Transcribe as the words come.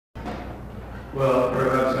Well,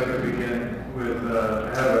 perhaps I could begin with,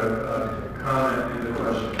 I have a comment in the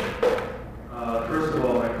question. First of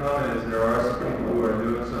all, my comment is there are some people who are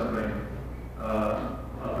doing something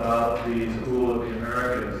about the School of the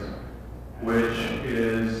Americas, which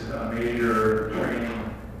is a major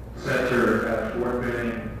training center at Fort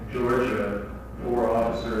Benning, Georgia, for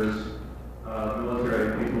officers,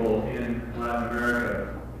 military people in Latin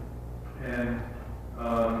America. And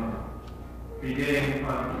beginning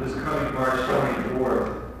on this coming March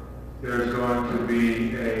 24th, there's going to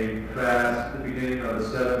be a fast, the beginning of a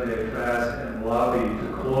 7-day fast and lobby to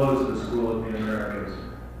close the School of the Americas,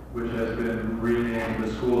 which has been renamed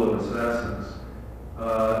the School of Assassins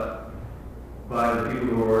by the people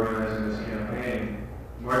who are organizing this campaign.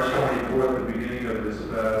 March 24th, the beginning of this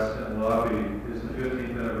fast and lobby, is the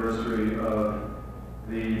 15th anniversary of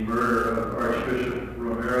the murder of Archbishop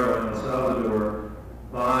Romero in El Salvador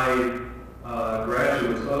by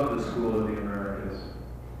graduates of the School of the Americas.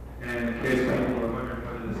 And in case people are wondering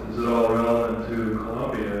whether this is at all relevant to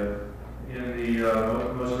Colombia, in the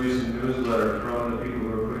most recent newsletter from the people who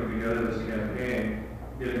are putting together this campaign,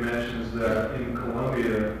 it mentions that in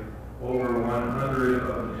Colombia, over 100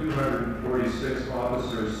 of the 246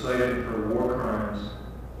 officers cited for war crimes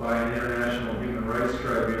by an International Human Rights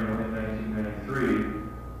Tribunal in 1993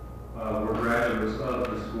 were graduates of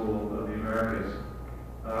the School of the Americas.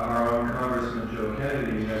 Our own Congressman Joe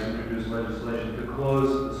Kennedy has introduced legislation to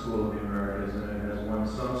close the School of the Americas, and it has won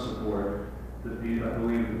some support. I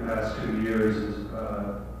believe the past 2 years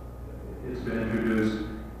it's been introduced,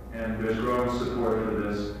 and there's growing support for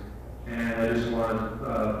this. And I just want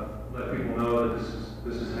to let people know that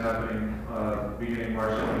this is happening beginning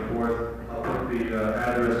March 24th. I'll put the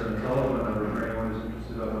address and the telephone number for anyone who's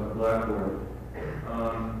interested up on the blackboard.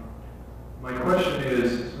 My question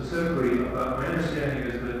is specifically, my understanding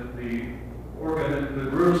is that the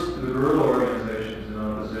groups, the guerrilla organizations in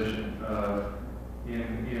opposition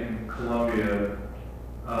in Colombia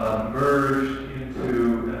merged into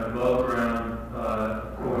an above-ground,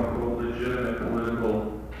 quote-unquote, legitimate political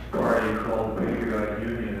party called the Patriotic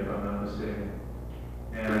Union, if I'm not mistaken.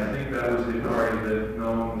 And I think that was the party that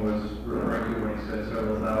Noam was referring to when he said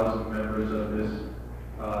several thousand members of this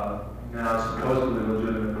now supposedly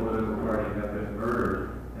legitimate political party have been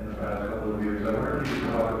murdered in the past couple of years. I wonder if you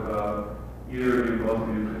could talk about, either of you, both of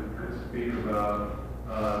you could speak about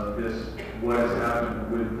this, what has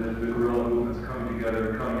happened with the guerrilla movements coming together,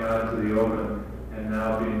 coming out into the open, and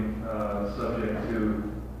now being subject to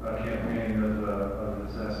a campaign of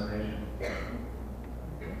assassination.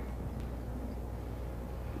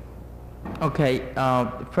 Okay,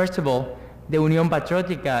 first of all, the Unión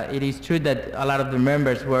Patriótica, it is true that a lot of the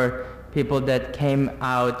members were people that came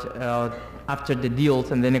out after the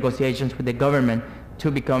deals and the negotiations with the government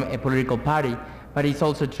to become a political party. But it's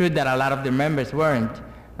also true that a lot of the members weren't.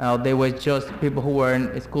 They were just people who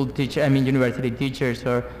weren't school teachers, university teachers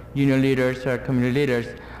or union leaders or community leaders.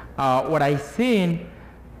 What I've seen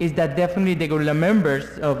is that definitely the guerrilla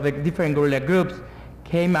members of the different guerrilla groups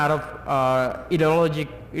came out of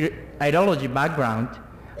ideology background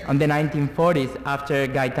on the 1940s after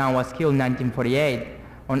Gaitán was killed in 1948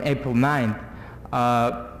 on April 9th.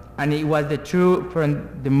 And it was the true for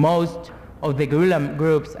the most of the guerrilla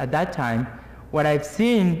groups at that time. What I've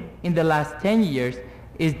seen in the last 10 years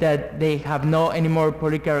is that they have no any more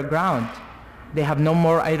political ground. They have no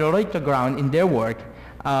more ideological ground in their work.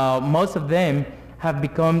 Most of them have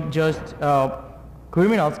become just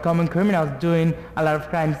criminals, common criminals doing a lot of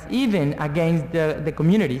crimes, even against the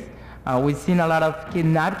communities. We've seen a lot of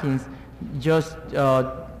kidnappings just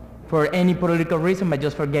for any political reason, but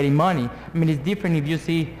just for getting money. I mean, it's different if you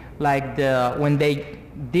see like when they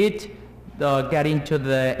did get into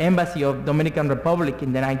the embassy of Dominican Republic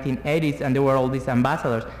in the 1980s, and there were all these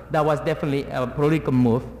ambassadors. That was definitely a political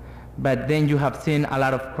move. But then you have seen a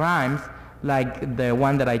lot of crimes, like the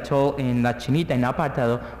one that I told in La Chinita in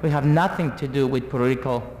Apartado, we have nothing to do with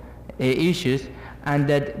political issues, and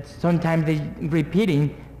that sometimes they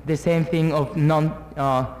repeating the same thing of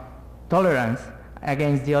non-tolerance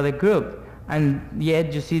against the other group, and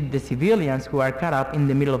yet you see the civilians who are caught up in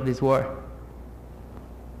the middle of this war.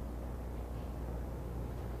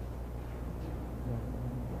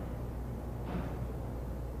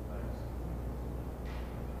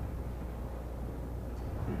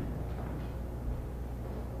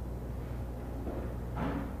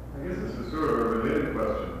 I guess this is sort of a related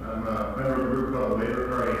question. I'm a member of a group called Labor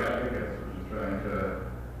Party Advocates, which is trying to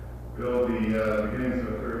build the beginnings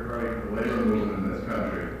of a third party for the labor movement in this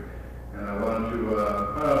country. And I wanted to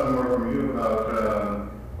find out some more from you about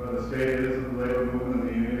what the state is of the labor movement and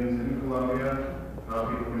the unions in Colombia, how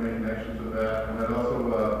people can make connections with that, and then also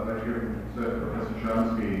I'd like to hear from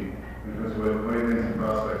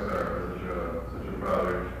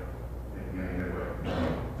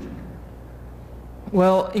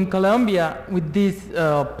Well, in Colombia, with this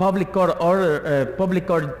public court order, public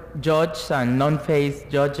court judges and non-faced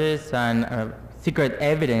judges and secret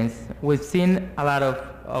evidence, we've seen a lot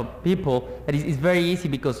of people that it's very easy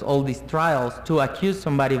because all these trials to accuse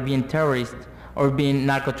somebody of being terrorist or being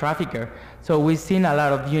narco trafficker. So we've seen a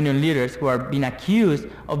lot of union leaders who are being accused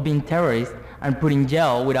of being terrorists and put in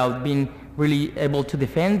jail without being really able to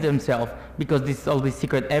defend themselves because this all this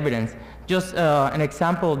secret evidence. Just an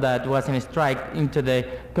example that was in a strike into the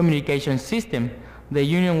communication system. The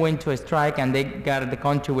union went to a strike and they got the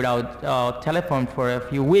country without telephone for a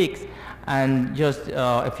few weeks. And just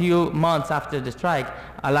a few months after the strike,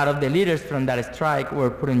 a lot of the leaders from that strike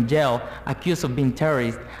were put in jail, accused of being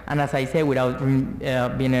terrorists, and as I say, without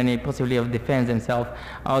being any possibility of defense themselves.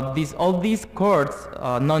 All these courts,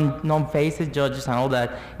 non-faced judges and all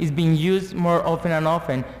that, is being used more often and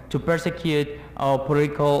often to persecute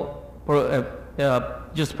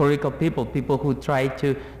just political people who try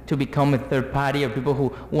to become a third party or people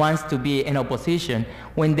who wants to be in opposition.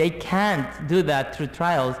 When they can't do that through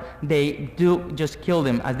trials, they do just kill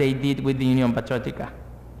them as they did with the Unión Patriótica.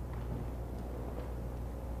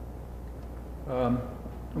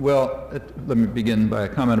 Let me begin by a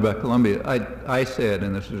comment about Colombia. I said,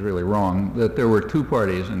 and this is really wrong, that there were two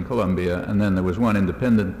parties in Colombia and then there was one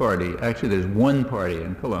independent party. Actually, there's one party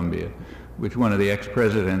in Colombia, which one of the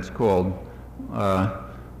ex-presidents called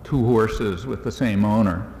two horses with the same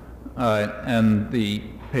owner. And the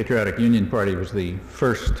Patriotic Union Party was the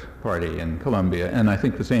first party in Colombia, and I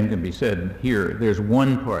think the same can be said here. There's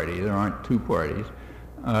one party, there aren't two parties,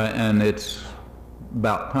 and it's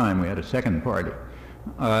about time we had a second party.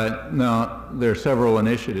 Now, there are several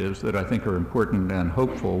initiatives that I think are important and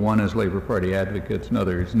hopeful. One is Labor Party advocates,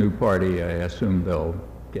 another is New Party. I assume they'll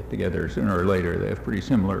get together sooner or later. They have pretty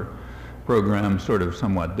similar programs, sort of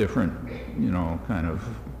somewhat different, kind of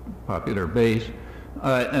popular base.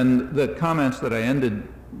 And the comments that I ended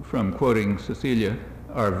from quoting Cecilia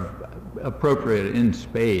are appropriate in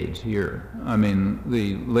spades here. I mean,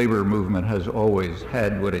 the labor movement has always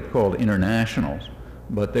had what it called internationals,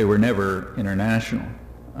 but they were never international.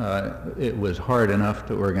 It was hard enough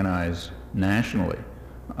to organize nationally.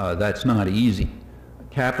 That's not easy.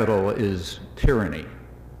 Capital is tyranny.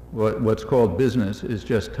 What's called business is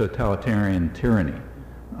just totalitarian tyranny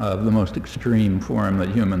of the most extreme form that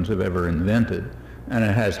humans have ever invented, and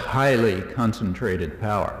it has highly concentrated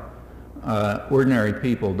power. Ordinary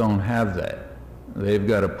people don't have that. They've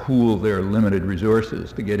got to pool their limited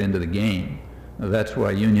resources to get into the game. That's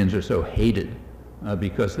why unions are so hated,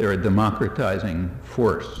 because they're a democratizing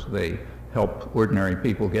force. They help ordinary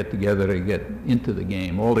people get together to get into the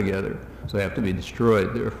game altogether, so they have to be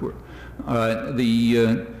destroyed, therefore.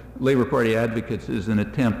 The Labor Party advocates is an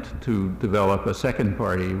attempt to develop a second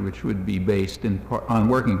party which would be based on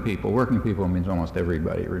working people. Working people means almost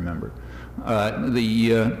everybody, remember. And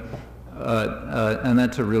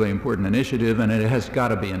that's a really important initiative, and it has got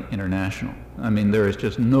to be an international. I mean, there is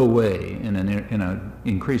just no way in an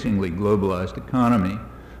increasingly globalized economy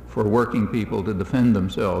for working people to defend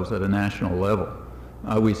themselves at a national level.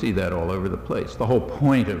 We see that all over the place. The whole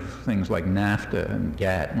point of things like NAFTA and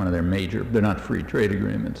GATT, one of their major, they're not free trade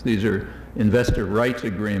agreements. These are investor rights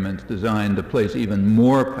agreements designed to place even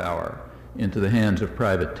more power into the hands of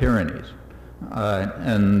private tyrannies.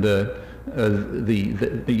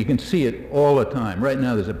 You can see it all the time. Right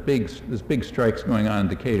now there's big strikes going on in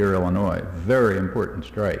Decatur, Illinois. Very important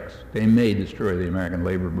strikes. They may destroy the American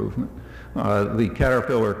labor movement. The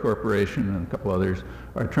Caterpillar Corporation and a couple others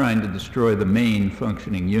are trying to destroy the main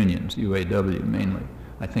functioning unions, UAW mainly.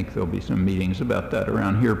 I think there'll be some meetings about that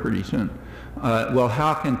around here pretty soon. Well,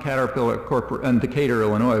 how can Caterpillar and Decatur,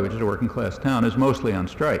 Illinois, which is a working class town, is mostly on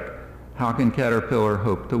strike. How can Caterpillar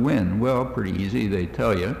hope to win? Well, pretty easy, they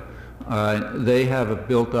tell you. They have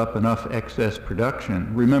built up enough excess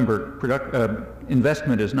production. Remember,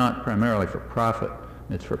 investment is not primarily for profit,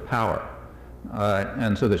 it's for power.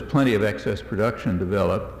 And so there's plenty of excess production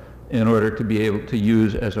developed in order to be able to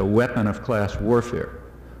use as a weapon of class warfare.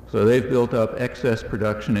 So they've built up excess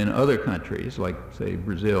production in other countries, like, say,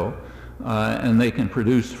 Brazil, and they can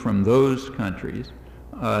produce from those countries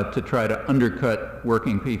to try to undercut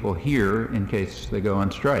working people here in case they go on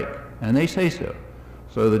strike. And they say so.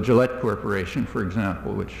 So the Gillette Corporation, for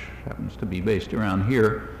example, which happens to be based around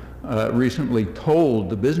here, recently told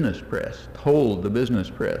the business press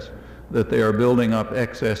that they are building up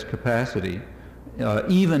excess capacity,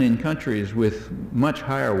 even in countries with much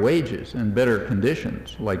higher wages and better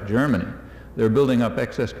conditions, like Germany. They're building up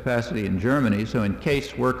excess capacity in Germany, so in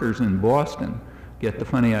case workers in Boston get the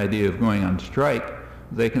funny idea of going on strike,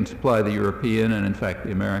 they can supply the European and in fact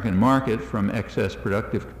the American market from excess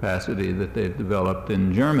productive capacity that they've developed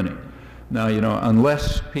in Germany. Now, you know,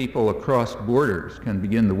 unless people across borders can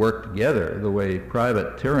begin to work together the way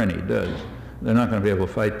private tyranny does, they're not going to be able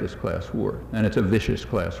to fight this class war. And it's a vicious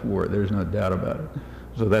class war, there's no doubt about it.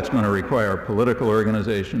 So that's going to require political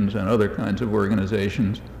organizations and other kinds of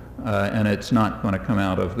organizations, and it's not going to come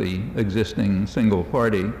out of the existing single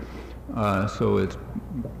party. So it's,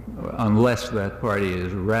 unless that party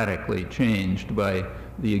is radically changed by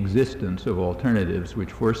the existence of alternatives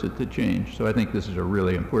which force it to change. So I think this is a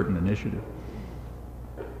really important initiative.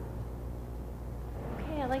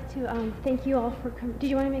 Okay, I'd like to thank you all for coming. Did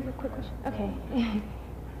you want to make a quick question? Okay.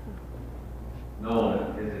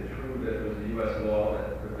 Noam, is it true that there's a U.S. law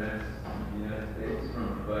that prevents the United States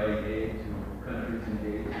from providing aid to countries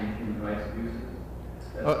engaged in human rights abuses?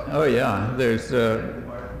 Oh yeah, there's,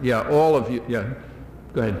 yeah, all of you, yeah,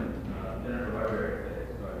 go ahead.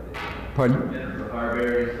 Pardon?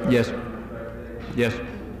 Yes. Yes.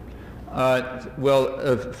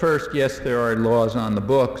 Well, first, yes, there are laws on the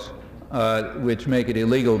books which make it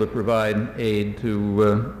illegal to provide aid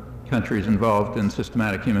to countries involved in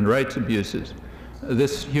systematic human rights abuses.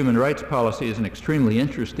 This human rights policy is an extremely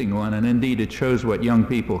interesting one, and indeed it shows what young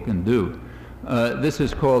people can do. This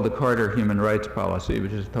is called the Carter Human Rights Policy,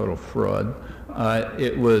 which is a total fraud.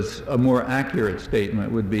 It was a more accurate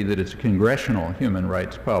statement would be that it's a congressional human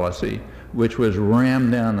rights policy, which was rammed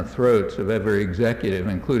down the throats of every executive,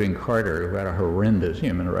 including Carter, who had a horrendous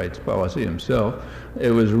human rights policy himself.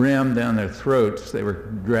 It was rammed down their throats. They were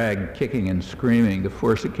dragged kicking and screaming to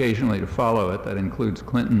force occasionally to follow it. That includes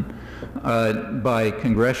Clinton, by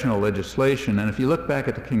congressional legislation. And if you look back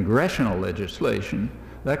at the congressional legislation,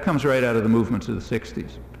 that comes right out of the movements of the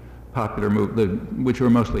 60s, which were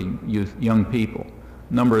mostly young people.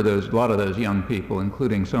 A lot of those young people,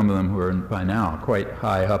 including some of them who are by now quite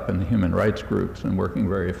high up in the human rights groups and working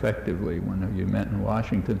very effectively when you met in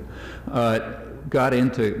Washington, got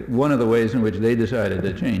into, one of the ways in which they decided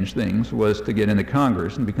to change things was to get into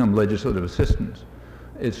Congress and become legislative assistants.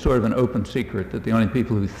 It's sort of an open secret that the only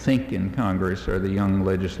people who think in Congress are the young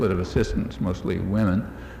legislative assistants, mostly women,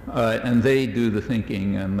 and they do the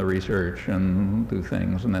thinking and the research and do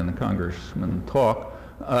things, and then the congressmen talk,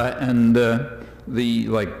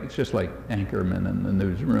 it's just like anchormen in the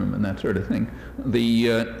newsroom and that sort of thing.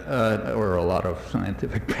 Or a lot of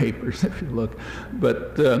scientific papers, if you look.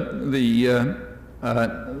 But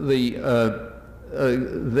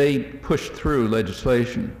they pushed through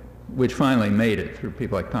legislation, which finally made it through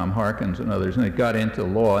people like Tom Harkins and others, and it got into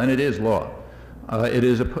law, and it is law. It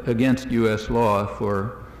is against U.S. law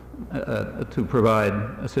to provide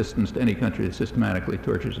assistance to any country that systematically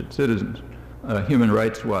tortures its citizens. Human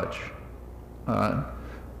Rights Watch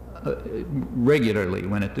regularly,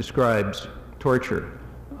 when it describes torture,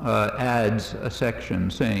 adds a section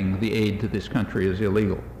saying the aid to this country is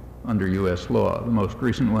illegal under U.S. law. The most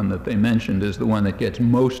recent one that they mentioned is the one that gets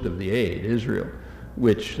most of the aid, Israel,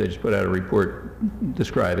 which they just put out a report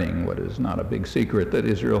describing what is not a big secret, that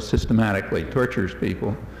Israel systematically tortures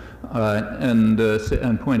people,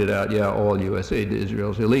 and pointed out, yeah, all U.S. aid to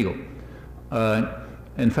Israel is illegal.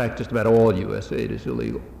 In fact, just about all U.S. aid is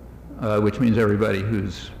illegal, which means everybody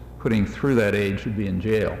who's putting through that aid should be in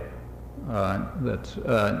jail.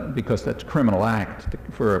 Because that's a criminal act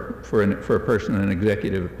for a person in an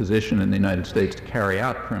executive position in the United States to carry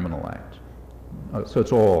out criminal acts. So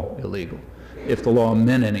it's all illegal. If the law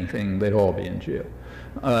meant anything, they'd all be in jail.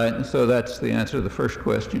 So that's the answer to the first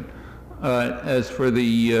question. As for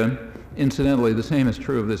the, incidentally, the same is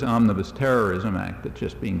true of this Omnibus Terrorism Act that's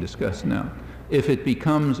just being discussed now. If it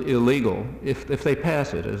becomes illegal, if they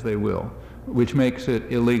pass it, as they will, which makes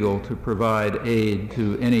it illegal to provide aid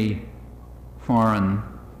to any foreign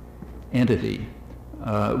entity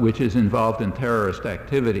which is involved in terrorist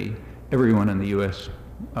activity, everyone in the U.S.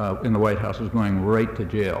 In the White House is going right to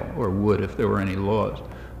jail, or would if there were any laws,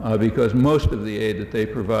 because most of the aid that they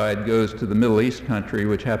provide goes to the Middle East country,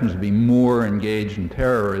 which happens to be more engaged in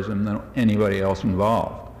terrorism than anybody else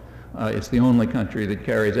involved. It's the only country that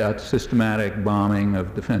carries out systematic bombing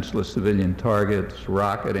of defenseless civilian targets,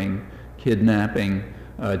 rocketing, kidnapping,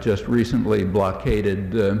 just recently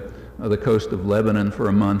blockaded the coast of Lebanon for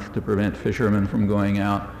a month to prevent fishermen from going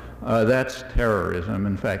out. That's terrorism,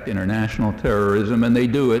 in fact, international terrorism, and they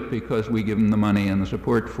do it because we give them the money and the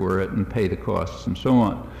support for it and pay the costs and so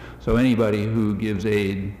on. So anybody who gives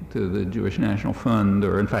aid to the Jewish National Fund,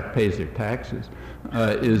 or in fact pays their taxes,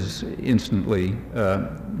 is instantly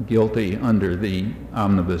guilty under the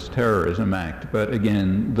Omnibus Terrorism Act. But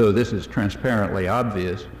again, though this is transparently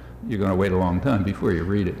obvious, you're going to wait a long time before you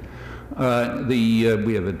read it.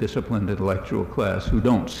 We have a disciplined intellectual class who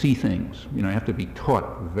don't see things. You know, you have to be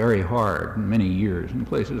taught very hard, many years, in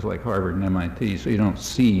places like Harvard and MIT, so you don't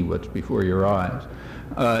see what's before your eyes.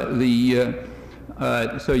 So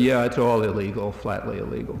yeah, it's all illegal, flatly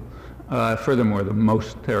illegal. Furthermore, the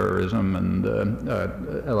most terrorism, and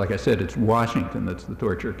like I said, it's Washington that's the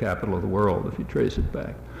torture capital of the world if you trace it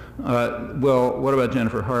back. Well, what about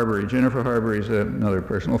Jennifer Harbury? Jennifer Harbury is another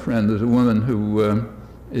personal friend. There's a woman who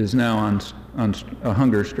is now on a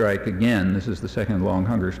hunger strike again. This is the second long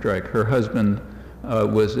hunger strike. Her husband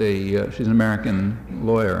was she's an American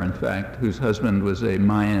lawyer, in fact, whose husband was a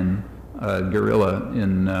Mayan guerrilla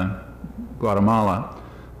in Guatemala,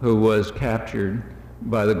 who was captured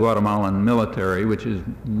by the Guatemalan military, which is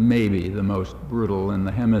maybe the most brutal in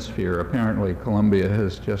the hemisphere. Apparently, Colombia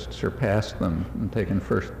has just surpassed them and taken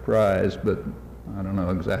first prize, but I don't know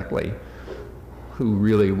exactly who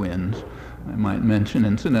really wins. I might mention,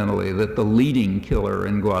 incidentally, that the leading killer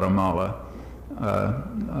in Guatemala,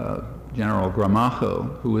 General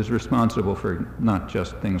Gramajo, who was responsible for not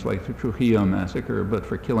just things like the Trujillo massacre, but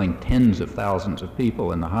for killing tens of thousands of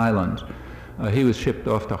people in the highlands, he was shipped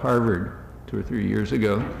off to Harvard 2 or 3 years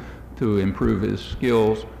ago to improve his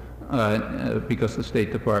skills because the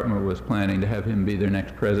State Department was planning to have him be their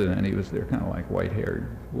next president. He was their kind of like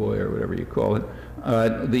white-haired boy or whatever you call it.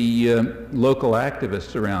 The local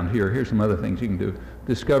activists around here, here's some other things you can do,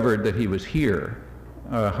 discovered that he was here.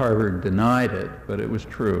 Harvard denied it, but it was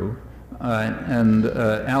true. And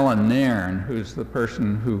Alan Nairn, who's the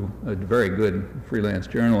person who, a very good freelance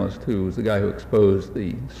journalist, who was the guy who exposed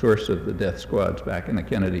the source of the death squads back in the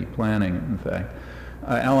Kennedy planning, in fact.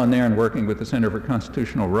 Alan Nairn, working with the Center for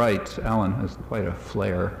Constitutional Rights, Alan has quite a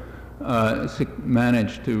flair,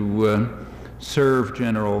 managed to serve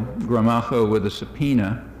General Gramajo with a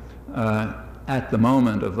subpoena at the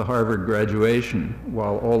moment of the Harvard graduation,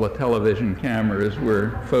 while all the television cameras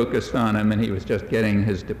were focused on him and he was just getting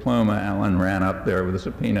his diploma. Alan ran up there with a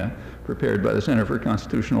subpoena prepared by the Center for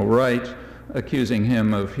Constitutional Rights, accusing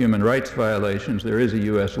him of human rights violations. There is a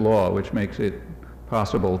U.S. law which makes it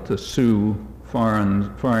possible to sue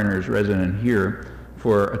foreigners resident here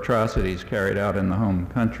for atrocities carried out in the home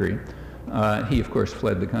country. He, of course,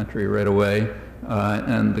 fled the country right away.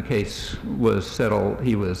 And the case was settled.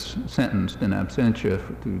 He was sentenced in absentia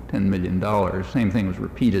to $10 million. Same thing was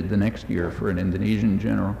repeated the next year for an Indonesian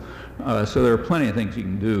general. So there are plenty of things you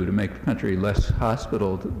can do to make the country less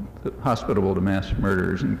hospitable to mass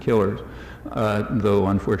murderers and killers, though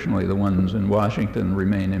unfortunately the ones in Washington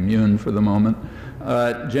remain immune for the moment.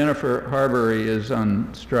 Jennifer Harbury is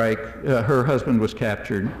on strike. Her husband was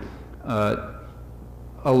captured,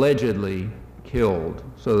 allegedly killed,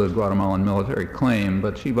 so the Guatemalan military claim,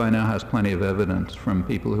 but she by now has plenty of evidence from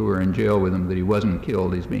people who were in jail with him that he wasn't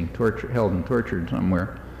killed. He's being held and tortured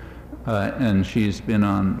somewhere. And she's been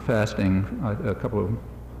on fasting. A couple of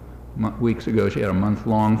weeks ago, she had a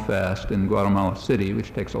month-long fast in Guatemala City,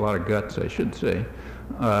 which takes a lot of guts, I should say,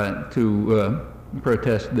 to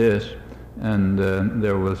protest this. And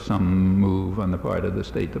there was some move on the part of the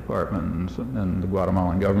State Department and the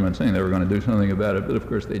Guatemalan government saying they were going to do something about it, but of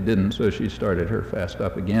course they didn't, so she started her fast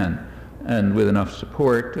up again. And with enough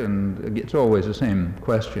support, and it's always the same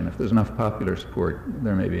question, if there's enough popular support,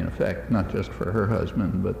 there may be an effect, not just for her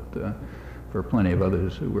husband, but for plenty of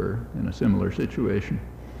others who were in a similar situation.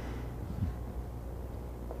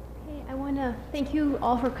 I want to thank you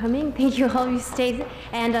all for coming. Thank you all who stayed.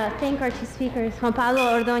 And thank our two speakers, Juan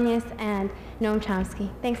Pablo Ordóñez and Noam Chomsky.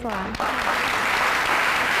 Thanks a lot.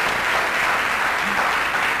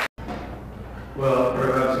 Well,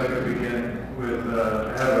 perhaps I could begin with,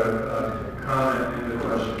 I have a comment in the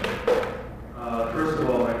question. First of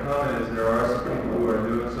all, my comment is there are some people who are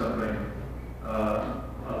doing something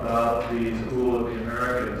about the School of the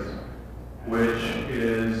Americas, which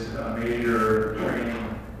is a major training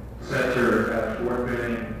center at Fort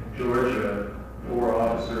Benning, Georgia, for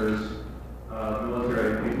officers,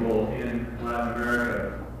 military people in Latin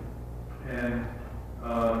America. And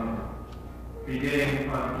beginning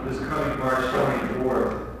on this coming March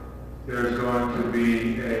 24th, there's going to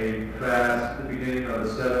be a fast, the beginning of a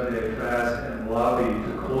 7-day fast and lobby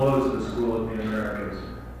to close the School of the Americas,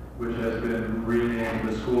 which has been renamed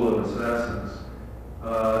the School of Assassins.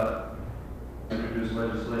 Introduced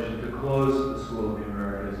legislation to close the School of the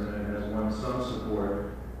Americas, and it has won some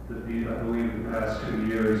support. I believe the past 2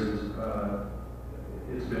 years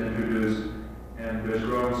it's been introduced, and there's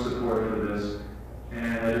growing support for this.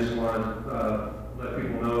 And I just want to let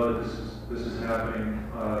people know that this is happening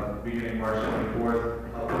beginning March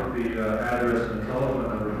 24th. I'll put the address and the telephone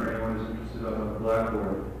number for anyone who's interested up on the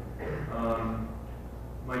blackboard.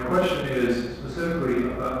 My question is specifically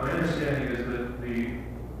about my understanding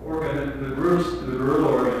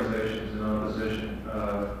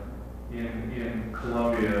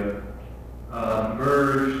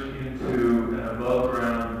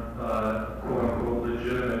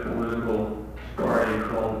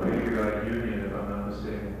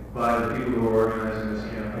by the people who are organizing this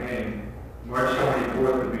campaign. March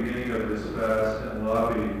 24th, the beginning of this fast and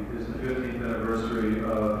lobby, is the 15th anniversary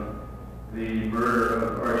of the murder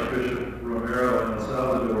of Archbishop Romero in El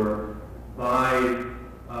Salvador by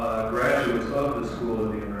graduates of the School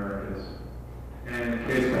of the Americas. And in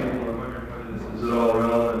case people are wondering whether this is at all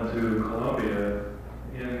relevant to Colombia,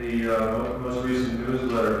 in the most recent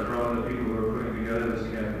newsletter from the people who are putting together this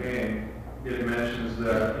campaign, it mentions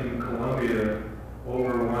that in Colombia,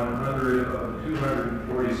 over 100 of the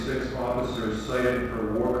 246 officers cited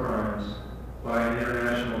for war crimes by an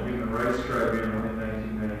International Human Rights Tribunal in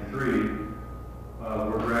 1993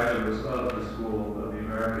 were graduates of the School of the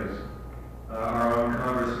Americas. Our own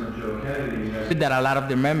Congressman Joe Kennedy has... That a lot of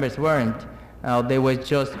the members weren't. They were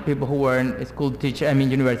just people who weren't school teachers,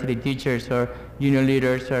 university teachers or union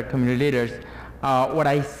leaders or community leaders. What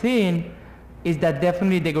I've seen is that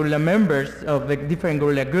definitely the guerrilla members of the different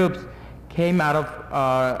guerrilla groups came out of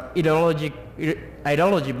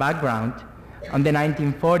ideology background on the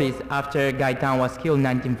 1940s after Gaetan was killed in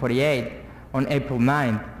 1948 on April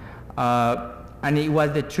 9th. And it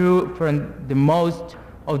was the true from the most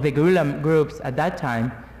of the guerrilla groups at that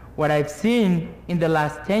time. What I've seen in the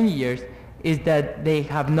last 10 years is that they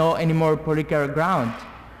have no any more political ground.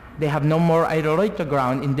 They have no more ideological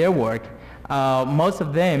ground in their work. Most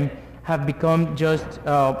of them have become just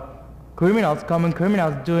criminals, common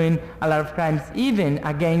criminals doing a lot of crimes, even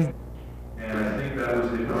against... And I think that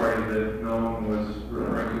was the party that Noam was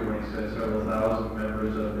referring to when he said several thousand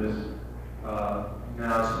members of this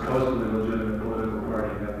now supposedly legitimate political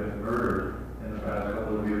party have been murdered in the past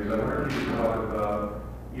couple of years. I wonder if you could talk about,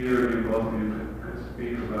 either of you, both of you could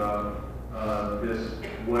speak about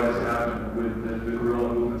what has happened with the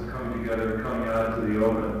guerrilla movements coming together, coming out into the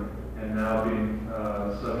open, and now being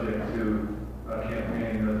subject to a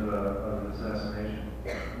campaign of assassination.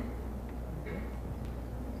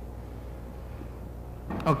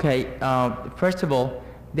 Okay, first of all,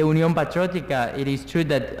 the Unión Patriótica, it is true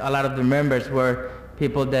that a lot of the members were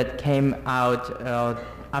people that came out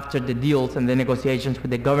after the deals and the negotiations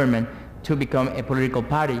with the government to become a political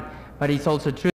party, but it's also true